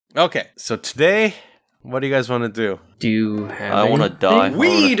Okay, so today, what do you guys want to do? Do you have I want to die.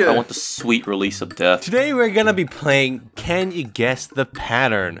 Weed! I want the sweet release of death. Today we're gonna be playing Can You Guess the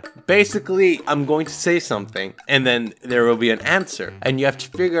Pattern? Basically, I'm going to say something, and then there will be an answer. And you have to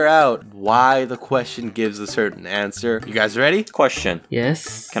figure out why the question gives a certain answer. You guys ready? Question.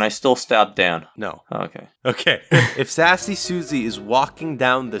 Yes. Can I still stab Dan? No. Okay. Okay. If Sassy Susie is walking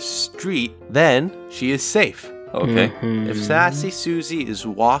down the street, then she is safe. Okay. If Sassy Susie is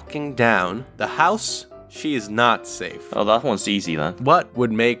walking down the house, she is not safe. Oh, that one's easy then. What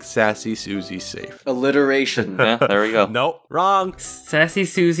would make Sassy Susie safe? Alliteration. Yeah, there we go. Nope. Wrong. Sassy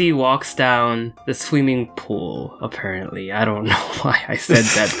Susie walks down the swimming pool, apparently. I don't know why I said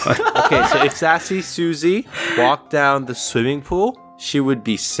that, but... Okay, so if Sassy Susie walked down the swimming pool, she would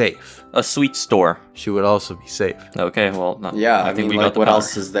be safe. A sweet store. She would also be safe. Okay, well, no, Yeah, I think mean, we got like, the what pattern.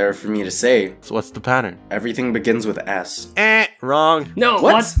 else is there for me to say? So what's the pattern? Everything begins with S. Wrong. No,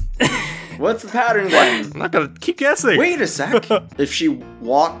 What? what? What's the pattern then? I'm not gonna keep guessing. Wait a sec. If she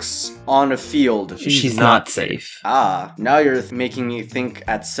walks on a field, She's not safe. now you're making me think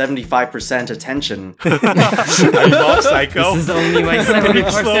at 75% attention. I'm not psycho. This is only my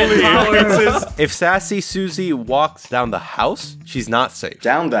 70% Slowly power. increases. If Sassy Susie walks down the house, she's not safe.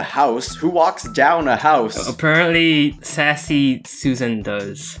 Down the house? Who walks down a house? Apparently, Sassy Susan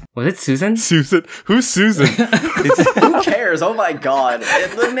does. Was it Susan? Susan? Who's Susan? Who cares? Oh my god.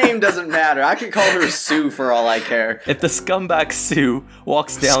 The name doesn't matter. I could call her Sue for all I care. If the scumbag Sue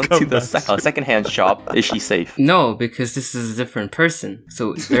walks down to the secondhand shop, is she safe? No, because this is a different person.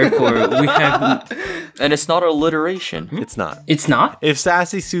 So therefore, we have... And it's not alliteration. It's not. It's not? If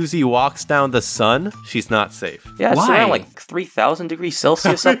Sassy Susie walks down the sun, she's not safe. Yeah, it's Why? around like 3,000 degrees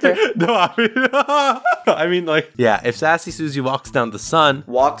Celsius up there. No, I mean, like, yeah, if Sassy Susie walks down the sun,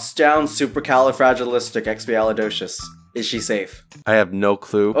 Walks down supercalifragilisticexpialidocious. Is she safe? I have no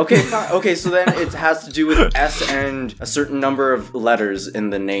clue. Okay, fine. Okay, so then it has to do with S and a certain number of letters in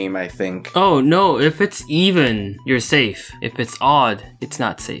the name, I think. Oh, no. If it's even, you're safe. If it's odd, it's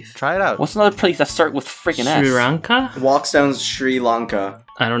not safe. Try it out. What's another place that start with freaking S? Sri Lanka? Walks down Sri Lanka.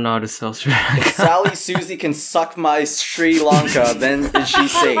 I don't know how to spell Sri Lanka. Sally Susie can suck my Sri Lanka, then is she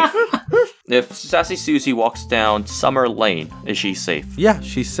safe? If Sassy Susie walks down Summer Lane, is she safe? Yeah,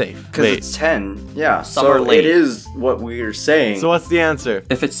 she's safe. Because Wait, it's 10. Yeah, Summer so Lane. it is what we're saying. so what's the answer?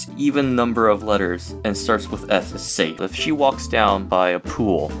 If it's even number of letters and starts with S, it's safe. If she walks down by a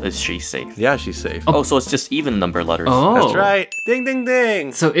pool, is she safe? Yeah, she's safe. Oh, so it's just even number letters. Oh. That's right. Ding, ding,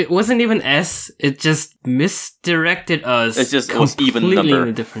 ding. So it wasn't even S, it just misdirected us. It was even completely number. in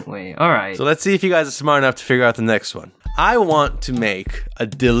a different way. Alright. So let's see if you guys are smart enough to figure out the next one. I want to make a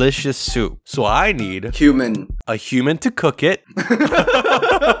delicious soup. So I need Human. a human to cook it,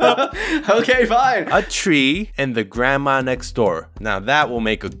 Okay, fine. a tree, and the grandma next door. Now that will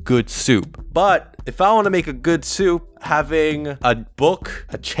make a good soup. But if I want to make a good soup, having a book,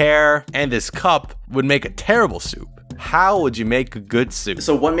 a chair, and this cup would make a terrible soup. How would you make a good soup?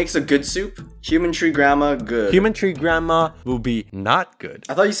 So what makes a good soup? Human tree grandma, good. Human tree grandma will be not good.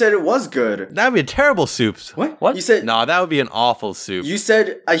 I thought you said it was good. That would be a terrible soup. What? You said No, that would be an awful soup. you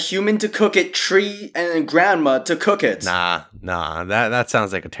said a human to cook it, tree and grandma to cook it. Nah, that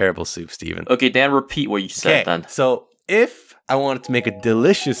sounds like a terrible soup, Steven. Okay, Dan, repeat what you said then. So if I wanted to make a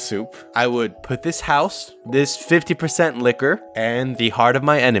delicious soup, I would put this house, this 50% liquor, and the heart of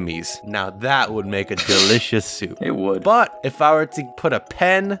my enemies. Now that would make a delicious soup. It would. But if I were to put a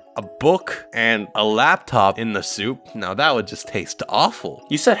pen, a book, and a laptop in the soup, now that would just taste awful.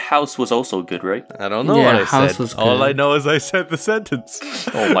 You said house was also good, right? I don't know Yeah, what I house said. was All good. I know is I said the sentence.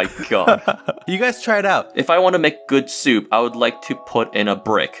 Oh my god. You guys try it out. If I want to make good soup, I would like to put in a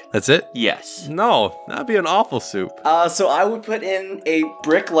brick. That's it? Yes. No, that'd be an awful soup. So I would put in a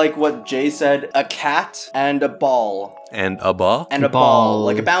brick like what Jay said, a cat and a ball. And a ball? And a Ball. ball,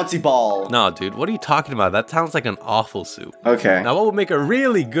 like a bouncy ball. No, dude, what are you talking about? That sounds like an awful soup. Okay. Now, what would make a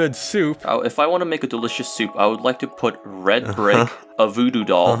really good soup? If I want to make a delicious soup, I would like to put red brick, a voodoo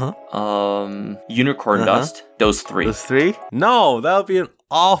doll, unicorn dust, those three. Those three? No, that would be an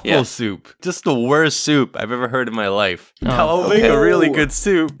awful Yeah. soup. Just the worst soup I've ever heard in my life. Now, what would make okay. a really good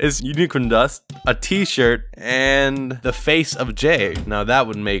soup is unicorn dust, a t-shirt, and the face of Jay. Now, that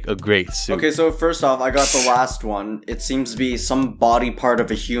would make a great soup. Okay, so first off, I got the last one. It seems to be some body part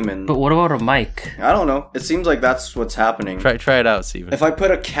of a human. But what about a mic? I don't know. It seems like that's what's happening. Try it out, Steven. If I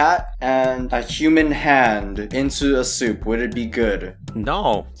put a cat and a human hand into a soup, would it be good?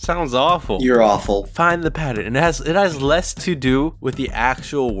 No, sounds awful. You're awful. Find the pattern. And it has less to do with the actual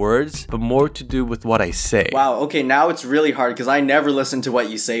actual words, but more to do with what I say. Wow, okay, now it's really hard because I never listen to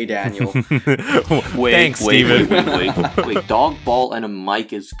what you say, Daniel. Thanks, Steven. Wait. Dog ball and a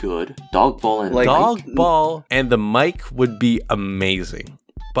mic is good. Dog ball and Like- Dog, ball, and the mic would be amazing.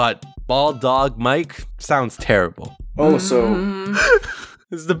 But ball, dog, mic sounds terrible. Oh, so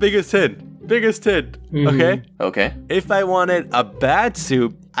This is the biggest hint. Biggest hint. Okay? Okay. If I wanted a bad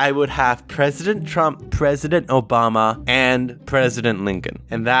soup, I would have President Trump, President Obama, and President Lincoln.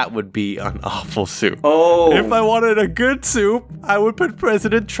 And that would be an awful soup. oh, If I wanted a good soup, I would put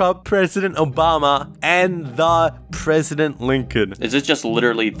President Trump, President Obama, and the President Lincoln. Is it just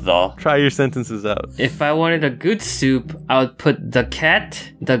literally the? Try your sentences out. If I wanted a good soup, I would put the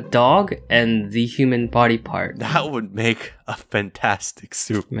cat, the dog, and the human body part. That would make a fantastic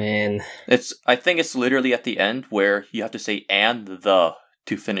soup. Man. I think it's literally at the end where you have to say and the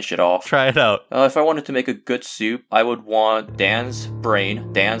to finish it off. Try it out. If I wanted to make a good soup, I would want Dan's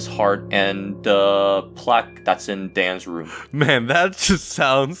brain, Dan's heart, and the plaque that's in Dan's room. Man, that just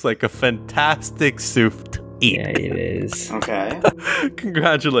sounds like a fantastic soup to eat. Yeah, it is. okay.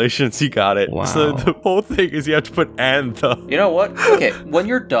 Congratulations, you got it. Wow. So the whole thing is you have to put and the. You know what? Okay, when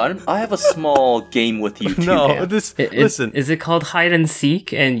you're done, I have a small game with you too, No, Dan. this. Listen. Is it called hide and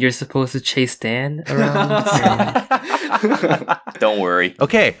seek and you're supposed to chase Dan around? Don't worry.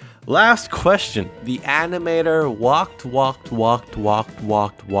 Okay, last question. The animator walked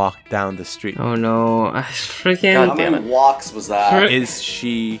down the street. Oh no. I freaking. How God damn many it. walks was that? Is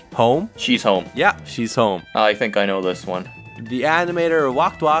she home? She's home. Yeah, she's home. I think I know this one. The animator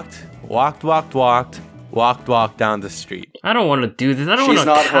walked down the street. I don't want to do this. I don't want She's to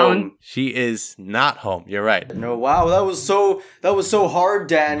not count. home. She is not home. You're right. No, wow, that was so hard,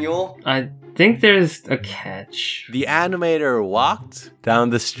 Daniel. I think there's a catch. The animator walked down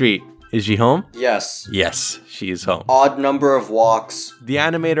the street. Is she home? Yes. Yes, she is home. Odd number of walks. The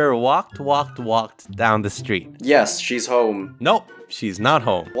animator walked down the street. Yes, she's home. Nope, she's not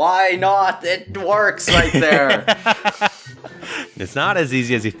home. Why not? It works right there. It's not as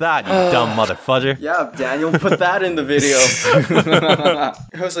easy as you thought, you dumb motherfudger. Yeah, Daniel, put that in the video.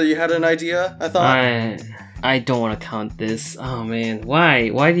 So you had an idea, I thought? I don't want to count this. Oh man, why?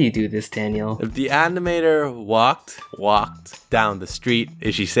 Why do you do this, Daniel? If the animator walked down the street,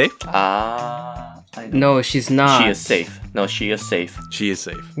 is she safe? I know. No, she's not. She is safe. No, she is safe. She is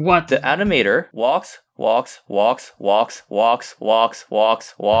safe. What? The animator walks. I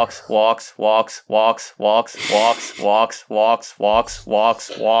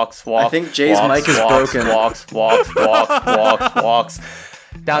think Jay's mic is broken. Walks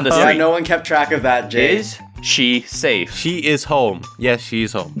down the street. Yeah, no one kept track of that, Jay. Is she safe? She is home. Yes, she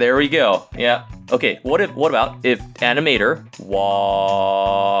is home. There we go. Yeah. Okay. What about if animator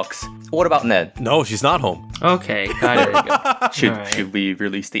walks? What about Ned? No, she's not home. Okay, got it. Alright. Should we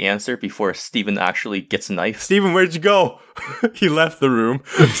release the answer before Steven actually gets a knife? Steven, where'd you go? He left the room.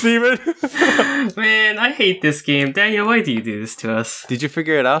 Steven? Man, I hate this game. Daniel, why do you do this to us? Did you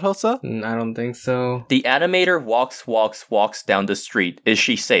figure it out, Hosuh? I don't think so. The animator walks down the street. Is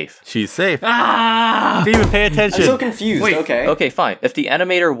she safe? She's safe. Ah! Steven, pay I'm attention. so confused. Wait, okay. Okay, fine. If the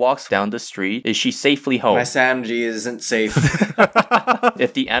animator walks down the street, is she safely home? My sanity isn't safe.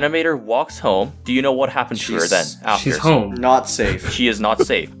 If the animator walks home, do you know what happens to her then? After? She's home. Not safe. She is not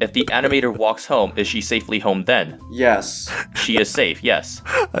safe. If the animator walks home, is she safely home then? Yes. She is safe, yes.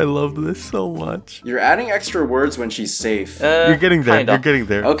 I love this so much. You're adding extra words when she's safe. You're getting there. Kinda. You're getting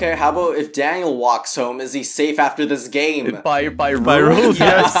there. Okay, how about if Daniel walks home, is he safe after this game? By By rules, rules,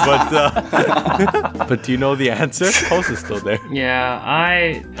 yes, but but do you know the answer? Hosuh's still there. Yeah,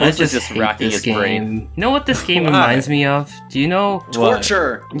 I Hosuh's just just hate racking this his game. brain. You know what this game Why? reminds me of? Do you know?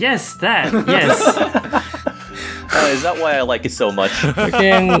 Torture! Yes, that. Yes. Is that why I like it so much?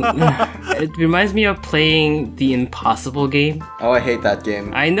 Freaking, it reminds me of playing the Impossible game. Oh, I hate that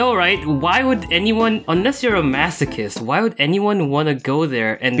game. I know, right? Why would anyone, unless you're a masochist, why would anyone want to go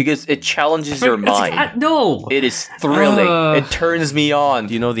there and... Because it challenges your mind. No! It is thrilling. It turns me on.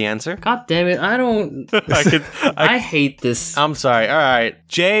 Do you know the answer? God damn it, I don't... I hate this. I'm sorry. All right.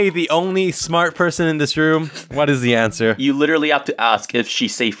 Jay, the only smart person in this room, what is the answer? You literally have to ask if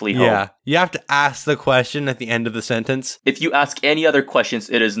she's safely home. Yeah. You have to ask the question at the end of the sentence. If you ask any other questions,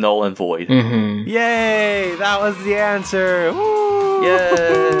 it is null and void. Mm-hmm. Yay! That was the answer. Woo!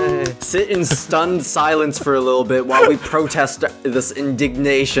 Yay! Sit in stunned silence for a little bit while we protest this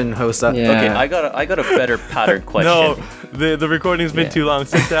indignation, Hosuh. Yeah. Okay, I got a better pattern question. No, the recording's been too long.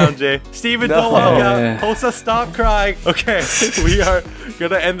 Sit down, Jay. Steven, No. don't walk out. Yeah. Hosuh, stop crying. Okay, we are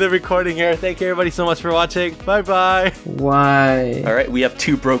gonna end the recording here. Thank you everybody so much for watching. Bye bye. Why? All right, we have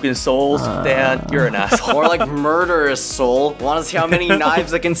 2 broken souls. Dan, you're an asshole. Or like murderous soul. Want to see how many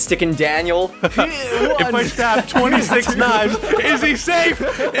knives I can stick in Daniel? If I stab 26 knives, is he safe?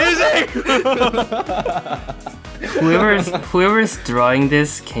 Is he? Whoever's drawing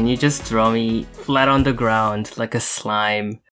this, can you just draw me flat on the ground like a slime?